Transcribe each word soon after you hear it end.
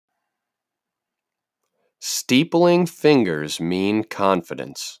Steepling fingers mean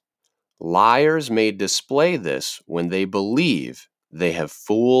confidence. Liars may display this when they believe they have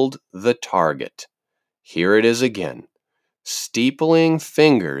fooled the target. Here it is again. Steepling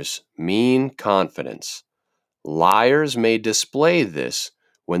fingers mean confidence. Liars may display this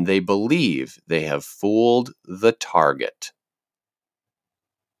when they believe they have fooled the target.